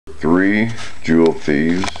3 Joule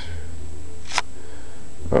Thieves.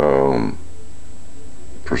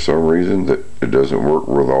 For some reason that it doesn't work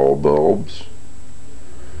with all bulbs.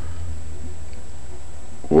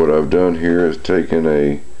 What I've done here is taken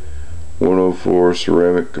a 104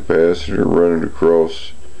 ceramic capacitor, run it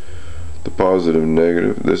across the positive and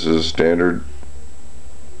negative. This is a standard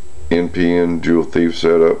NPN Joule Thief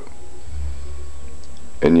setup,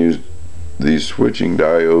 and used these switching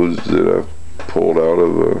diodes that I've pulled out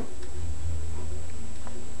of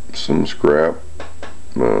some scrap.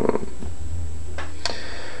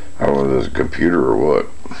 I don't know if it's a computer or what.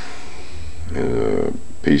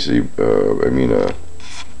 PC,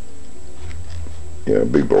 yeah,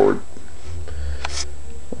 big board.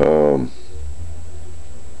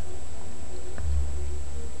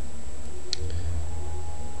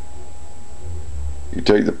 You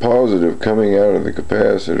take the positive coming out of the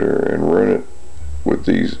capacitor and run it with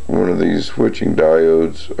one of these switching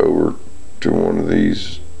diodes over to one of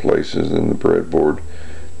these places in the breadboard.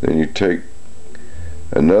 Then you take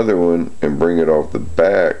another one and bring it off the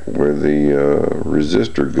back where the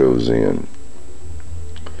resistor goes in,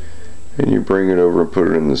 and you bring it over and put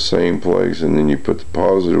it in the same place, and then you put the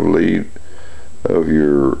positive lead of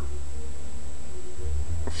your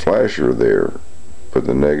flasher there, put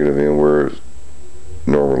the negative in where it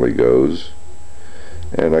normally goes,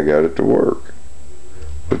 and I got it to work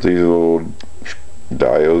with these little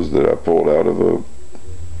diodes that I pulled out of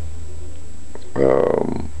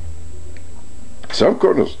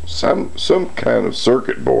some kind of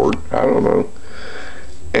circuit board, I don't know,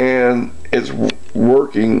 and it's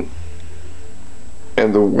working.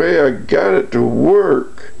 And the way I got it to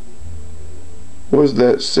work was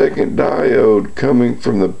that second diode coming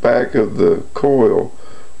from the back of the coil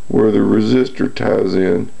where the resistor ties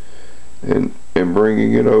in, and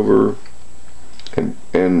bringing it over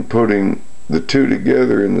and putting the two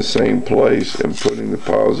together in the same place, and putting the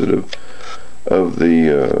positive of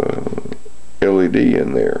the LED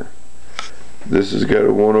in there. This has got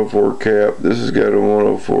a 104 cap, this has got a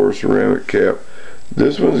 104 ceramic cap,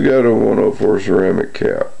 this one's got a 104 ceramic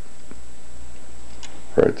cap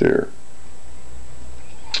right there.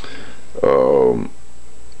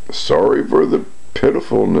 Sorry for the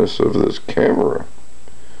pitifulness of this camera,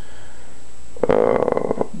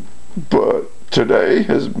 but today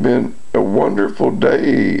has been a wonderful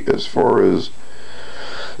day as far as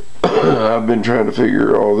I've been trying to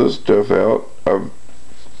figure all this stuff out. I've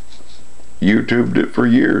YouTubed it for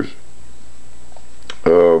years.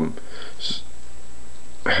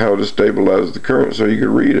 How to stabilize the current so you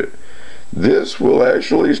can read it. This will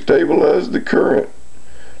actually stabilize the current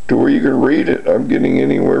to where you can read it. I'm getting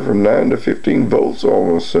anywhere from 9 to 15 volts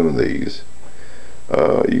on some of these.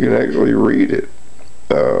 You can actually read it.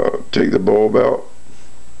 Take the bulb out,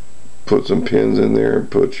 put some pins in there, and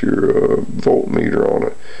put your voltmeter on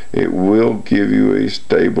it. It will give you a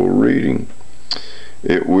stable reading.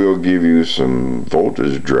 It will give you some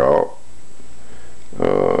voltage drop,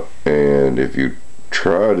 and if you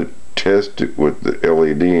try to test it with the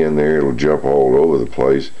LED in there, it'll jump all over the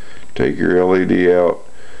place. Take your LED out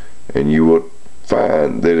and you will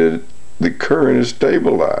find that the current is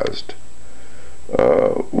stabilized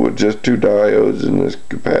with just 2 diodes in this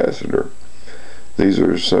capacitor. These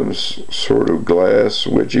are some sort of glass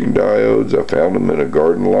switching diodes. I found them in a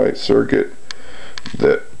garden light circuit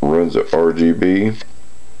that runs a RGB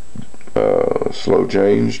slow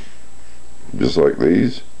change, just like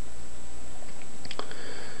these.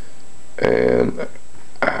 And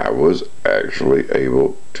I was actually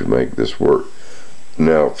able to make this work.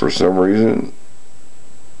 Now, for some reason,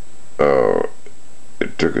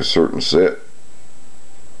 it took a certain set.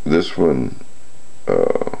 This one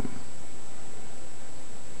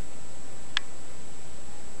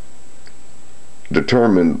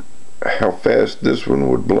determined how fast this one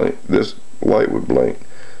would blink, this light would blink.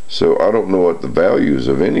 So I don't know what the values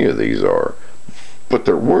of any of these are, but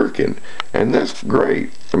they're working, and that's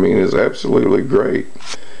great. I mean, it's absolutely great.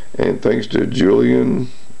 And thanks to Julian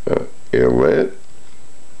Elette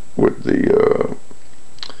with the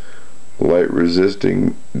light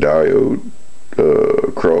resisting diode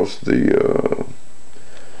across the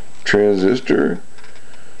transistor.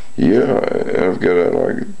 Yeah, I've got a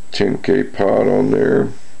like 10K pot on there,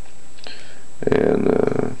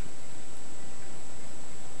 and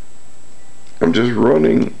I'm just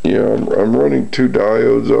running, I'm running 2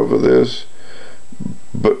 diodes over this,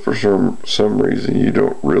 but for some reason you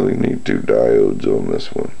don't really need 2 diodes on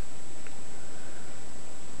this one.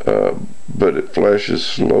 But it flashes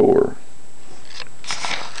slower,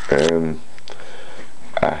 and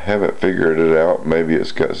I haven't figured it out. Maybe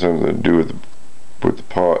it's got something to do with the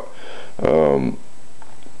pot.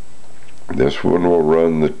 This one will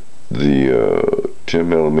run the 10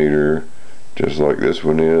 millimeter just like this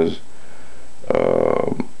one is.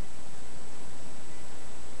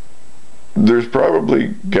 There's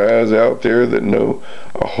probably guys out there that know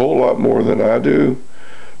a whole lot more than I do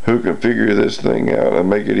who can figure this thing out and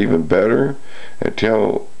make it even better and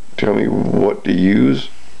tell me what to use,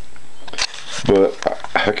 but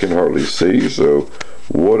I can hardly see, so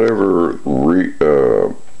whatever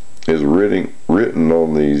is written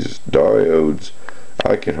on these diodes,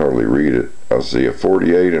 I can hardly read it. I see a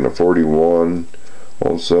 48 and a 41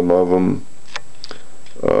 on some of them,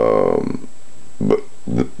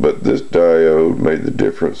 but this diode made the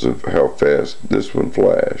difference of how fast this one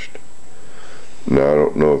flashed. Now I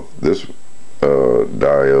don't know if this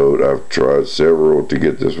diode, I've tried several to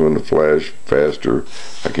get this one to flash faster.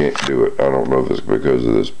 I can't do it. I don't know if it's because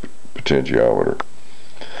of this potentiometer,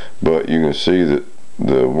 but you can see that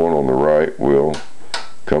the one on the right will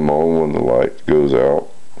come on when the light goes out,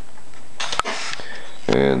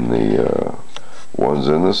 and the ones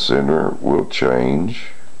in the center will change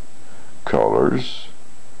colors.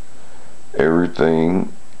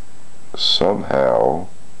 Everything somehow.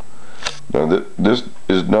 Now this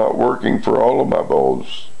is not working for all of my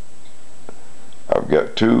bulbs. I've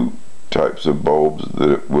got two types of bulbs that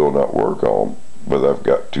it will not work on, but I've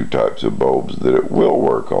got two types of bulbs that it will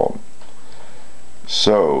work on.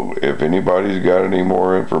 So if anybody's got any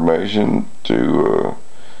more information to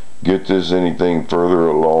get this anything further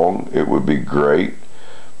along, it would be great.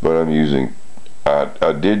 But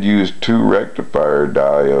I did use 2 rectifier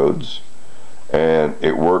diodes, and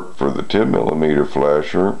it worked for the 10 millimeter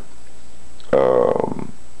flasher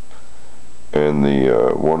and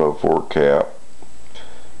the 104 cap,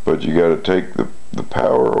 but you got to take the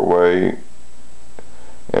power away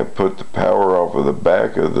and put the power off of the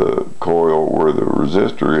back of the coil where the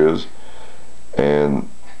resistor is, and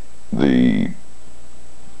the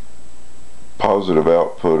positive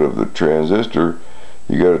output of the transistor,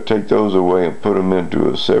 you got to take those away and put them into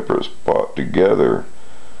a separate spot together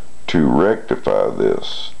to rectify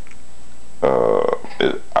this.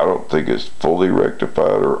 I don't think it's fully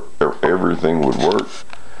rectified or everything would work,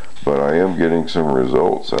 but I am getting some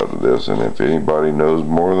results out of this, and if anybody knows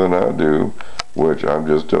more than I do, which I'm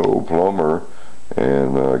just an old plumber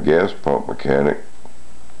and a gas pump mechanic,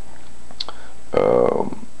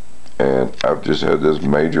 and I've just had this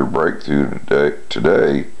major breakthrough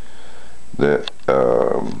today that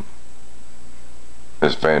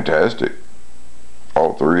is fantastic.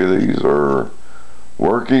 All 3 of these are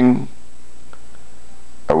working.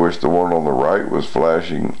 I wish the one on the right was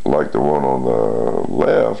flashing like the one on the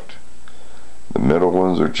left. The middle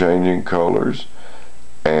ones are changing colors,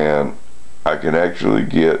 and I can actually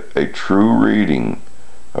get a true reading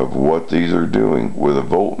of what these are doing with a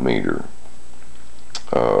voltmeter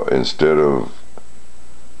instead of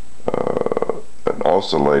an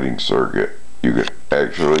oscillating circuit. You can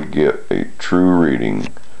actually get a true reading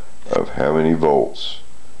of how many volts.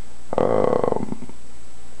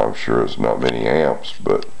 I'm sure it's not many amps,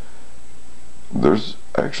 but there's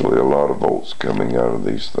actually a lot of volts coming out of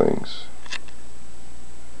these things.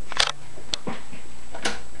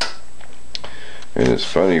 And it's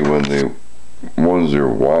funny when the ones are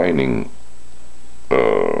whining,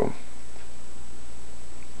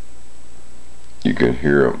 you can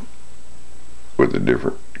hear them with the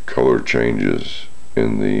different color changes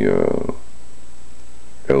in the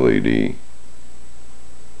LED.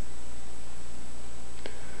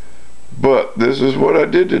 But this is what I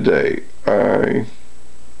did today. I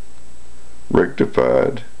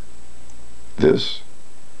rectified this,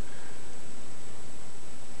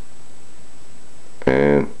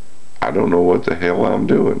 and I don't know what the hell I'm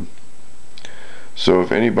doing. So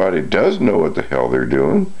if anybody does know what the hell they're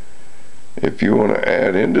doing, if you want to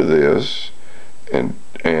add into this, and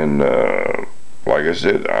like I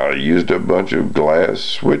said, I used a bunch of glass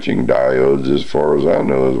switching diodes, as far as I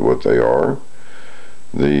know is what they are.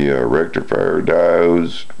 The rectifier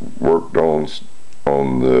diodes worked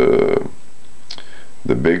on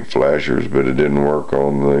the big flashers, but it didn't work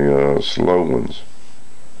on the slow ones.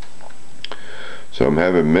 So I'm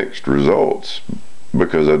having mixed results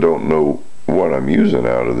because I don't know what I'm using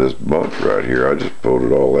out of this bunch right here. I just pulled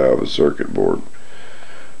it all out of a circuit board.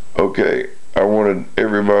 Okay, I wanted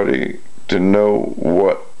everybody to know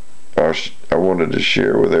what I wanted to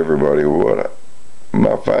share with everybody what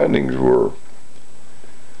my findings were.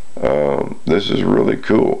 This is really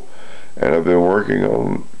cool, and I've been working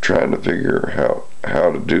on trying to figure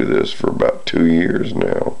how to do this for about 2 years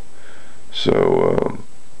now. So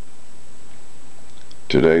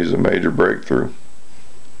today's a major breakthrough.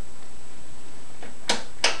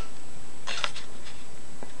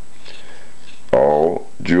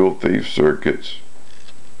 Joule Thief circuits,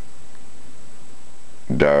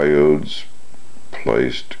 diodes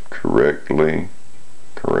placed correctly,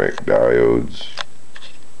 correct diodes.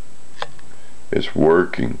 It's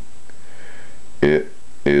working. It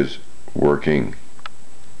is working.